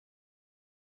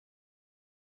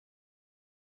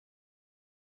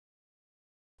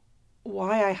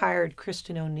Why I hired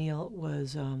Kristen O'Neill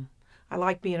was I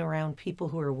like being around people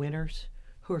who are winners,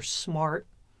 who are smart,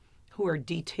 who are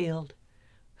detailed,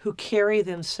 who carry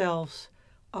themselves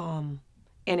and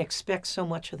expect so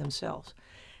much of themselves.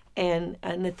 And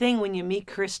the thing when you meet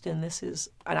Kristen, this is,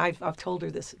 and I've told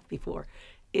her this before,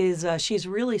 is she's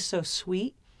really so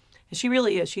sweet. And she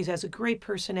really is. She has a great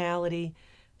personality.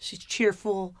 She's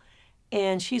cheerful.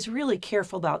 And she's really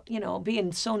careful about,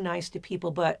 being so nice to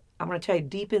people. But I'm going to tell you,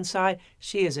 deep inside,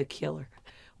 she is a killer.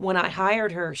 When I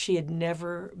hired her, she had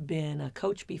never been a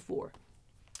coach before.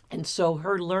 And so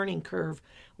her learning curve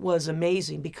was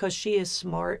amazing because she is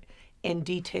smart and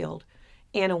detailed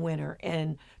and a winner.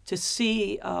 And to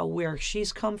see where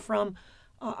she's come from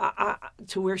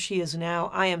to where she is now,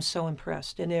 I am so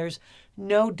impressed. And there's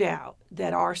no doubt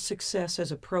that our success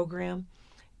as a program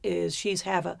is she's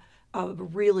have a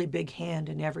really big hand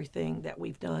in everything that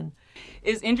we've done.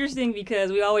 It's interesting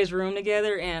because we always room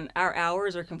together and our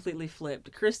hours are completely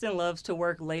flipped. Kristen loves to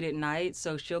work late at night,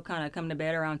 so she'll kind of come to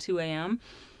bed around 2 a.m.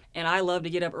 And I love to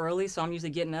get up early, so I'm usually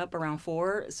getting up around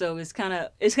 4. So it's kind of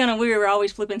weird. We're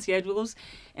always flipping schedules,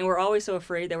 and we're always so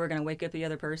afraid that we're going to wake up the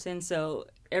other person. So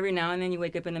every now and then you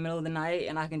wake up in the middle of the night,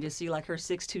 and I can just see like her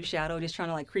 6'2" shadow just trying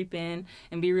to like creep in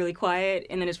and be really quiet.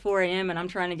 And then it's 4 a.m. and I'm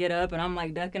trying to get up, and I'm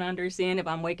like ducking under, seeing if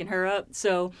I'm waking her up.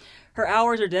 So her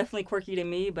hours are definitely quirky to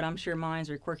me, but I'm sure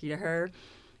mine are quirky to her.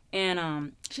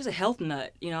 And she's a health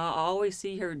nut. I always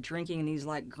see her drinking these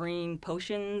like green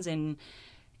potions and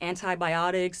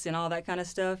antibiotics and all that kind of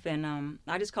stuff, and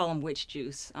I just call them witch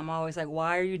juice. I'm always like,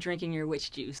 why are you drinking your witch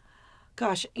juice?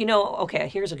 Gosh, okay,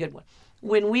 here's a good one.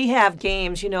 When we have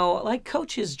games, like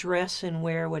coaches dress and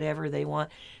wear whatever they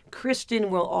want, Kristen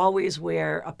will always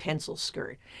wear a pencil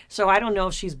skirt. So I don't know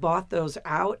if she's bought those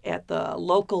out at the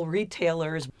local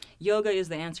retailers. Yoga is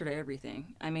the answer to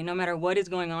everything. I mean, no matter what is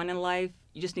going on in life,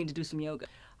 you just need to do some yoga.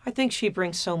 I think she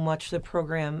brings so much to the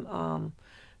program,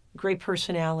 great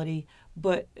personality.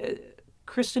 But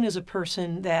Kristen is a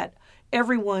person that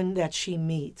everyone that she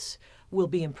meets will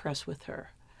be impressed with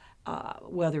her.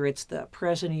 Whether it's the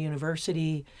president of the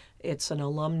university, it's an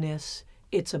alumnus,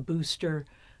 it's a booster,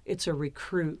 it's a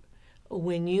recruit.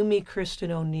 When you meet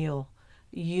Kristen O'Neill,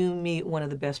 you meet one of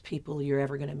the best people you're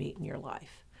ever going to meet in your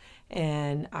life.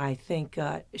 And I think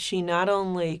she not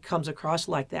only comes across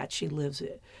like that, she lives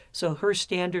it. So her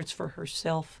standards for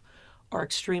herself are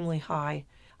extremely high.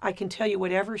 I can tell you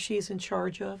whatever she's in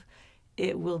charge of,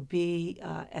 it will be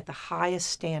at the highest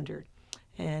standard.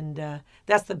 And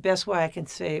that's the best way I can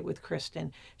say it with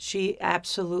Kristen. She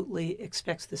absolutely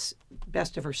expects the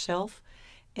best of herself.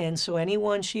 And so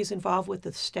anyone she's involved with,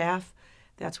 the staff,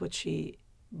 that's what she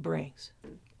brings.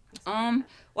 Well,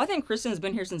 I think Kristen's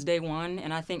been here since day one,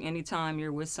 and I think anytime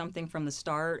you're with something from the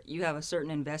start, you have a certain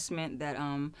investment that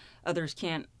others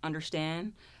can't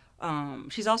understand.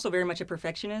 She's also very much a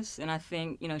perfectionist, and I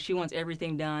think, she wants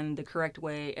everything done the correct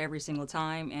way every single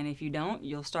time, and if you don't,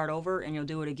 you'll start over and you'll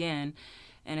do it again.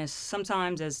 And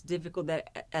sometimes as difficult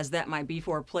as that might be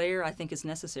for a player, I think it's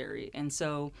necessary. And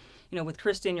so, with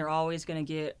Kristen, you're always going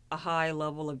to get a high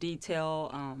level of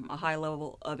detail, a high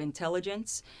level of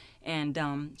intelligence, and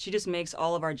she just makes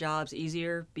all of our jobs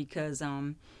easier because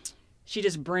she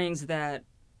just brings that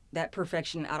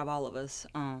perfection out of all of us.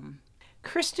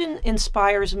 Kristen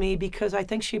inspires me because I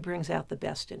think she brings out the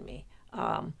best in me.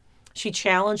 She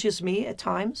challenges me at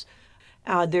times.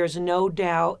 There's no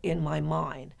doubt in my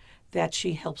mind that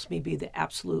she helps me be the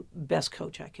absolute best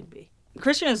coach I can be.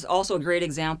 Kristen is also a great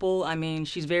example. I mean,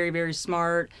 she's very, very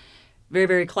smart, very,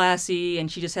 very classy,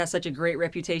 and she just has such a great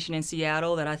reputation in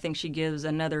Seattle that I think she gives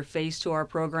another face to our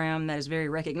program that is very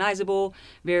recognizable,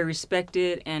 very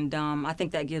respected, and I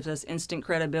think that gives us instant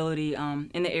credibility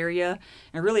in the area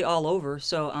and really all over.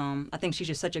 So I think she's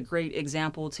just such a great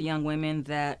example to young women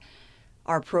that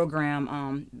our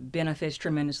program benefits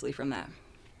tremendously from that.